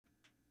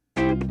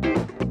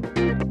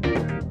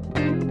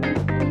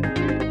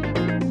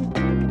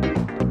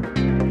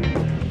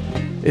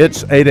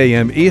It's 8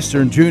 a.m.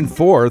 Eastern, June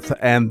 4th,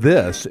 and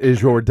this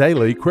is your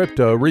daily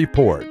crypto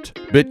report.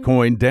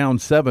 Bitcoin down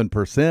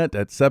 7%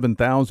 at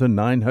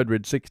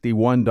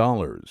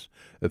 $7,961.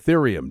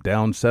 Ethereum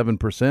down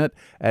 7%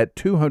 at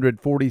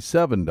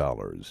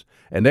 $247.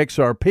 And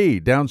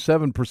XRP down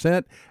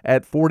 7%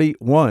 at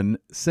 41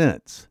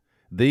 cents.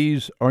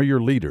 These are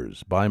your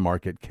leaders by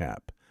market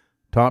cap.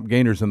 Top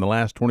gainers in the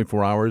last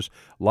 24 hours,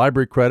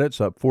 Library Credits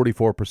up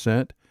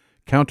 44%.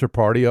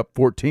 Counterparty up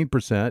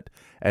 14%,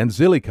 and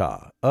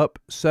Zilliqa up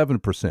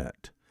 7%.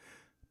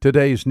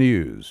 Today's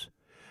news.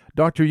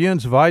 Dr.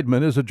 Jens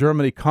Weidmann is a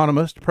German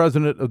economist,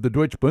 president of the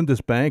Deutsche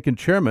Bundesbank, and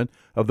chairman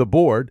of the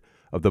board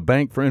of the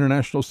Bank for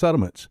International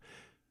Settlements.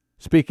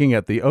 Speaking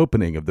at the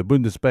opening of the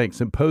Bundesbank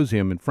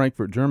Symposium in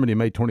Frankfurt, Germany,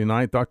 May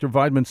 29th, Dr.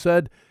 Weidmann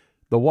said,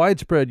 the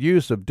widespread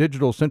use of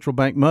digital central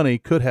bank money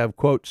could have,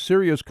 quote,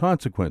 serious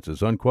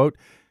consequences, unquote,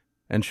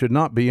 and should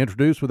not be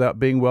introduced without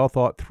being well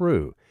thought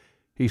through.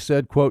 He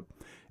said, quote,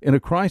 in a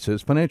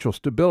crisis, financial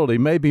stability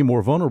may be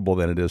more vulnerable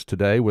than it is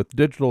today, with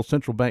digital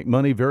central bank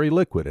money very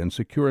liquid and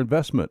secure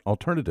investment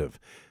alternative.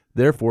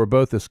 Therefore,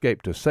 both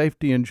escape to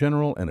safety in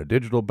general and a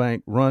digital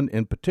bank run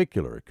in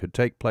particular could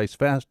take place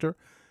faster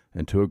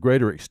and to a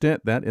greater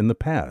extent than in the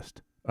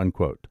past,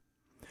 unquote.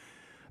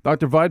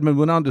 Dr. Weidmann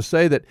went on to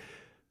say that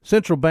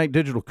central bank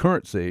digital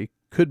currency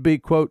could be,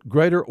 quote,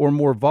 greater or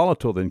more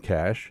volatile than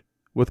cash,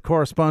 with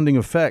corresponding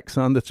effects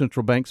on the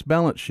central bank's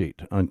balance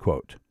sheet,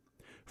 unquote.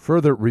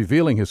 Further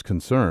revealing his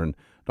concern,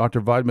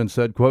 Dr. Weidmann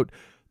said, quote,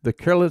 the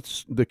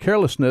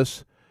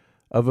carelessness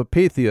of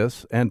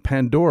Epitheus and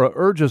Pandora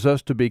urges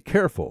us to be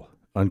careful,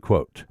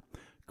 unquote.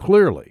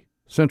 Clearly,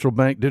 central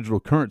bank digital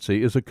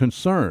currency is a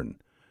concern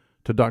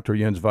to Dr.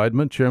 Jens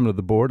Weidmann, chairman of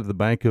the board of the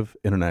Bank of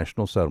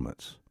International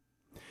Settlements.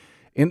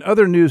 In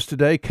other news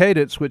today,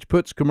 Cadence, which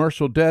puts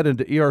commercial debt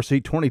into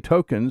ERC-20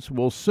 tokens,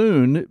 will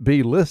soon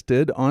be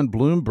listed on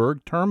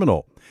Bloomberg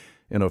Terminal.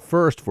 In a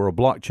first for a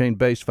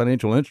blockchain-based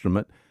financial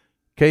instrument,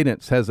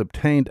 Cadence has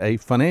obtained a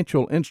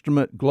Financial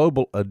Instrument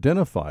Global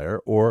Identifier,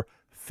 or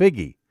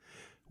FIGI.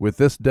 With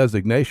this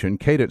designation,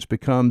 Cadence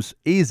becomes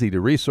easy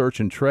to research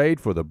and trade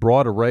for the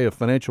broad array of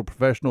financial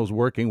professionals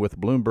working with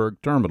Bloomberg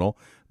Terminal,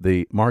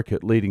 the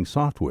market-leading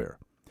software.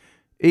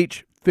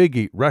 Each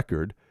FIGI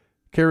record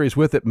carries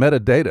with it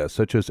metadata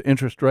such as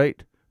interest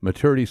rate,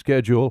 maturity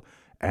schedule,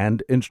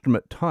 and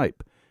instrument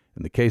type.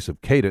 In the case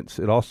of Cadence,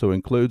 it also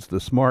includes the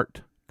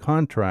smart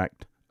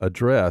contract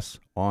address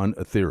on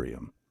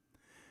Ethereum.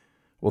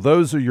 Well,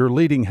 those are your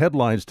leading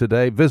headlines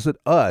today. Visit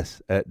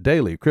us at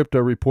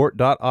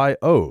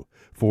dailycryptoreport.io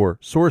for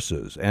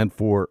sources and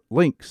for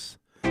links.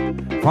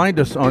 Find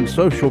us on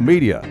social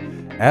media.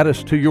 Add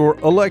us to your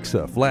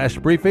Alexa flash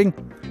briefing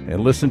and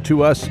listen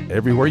to us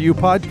everywhere you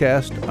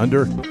podcast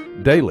under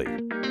Daily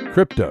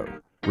Crypto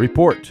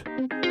Report.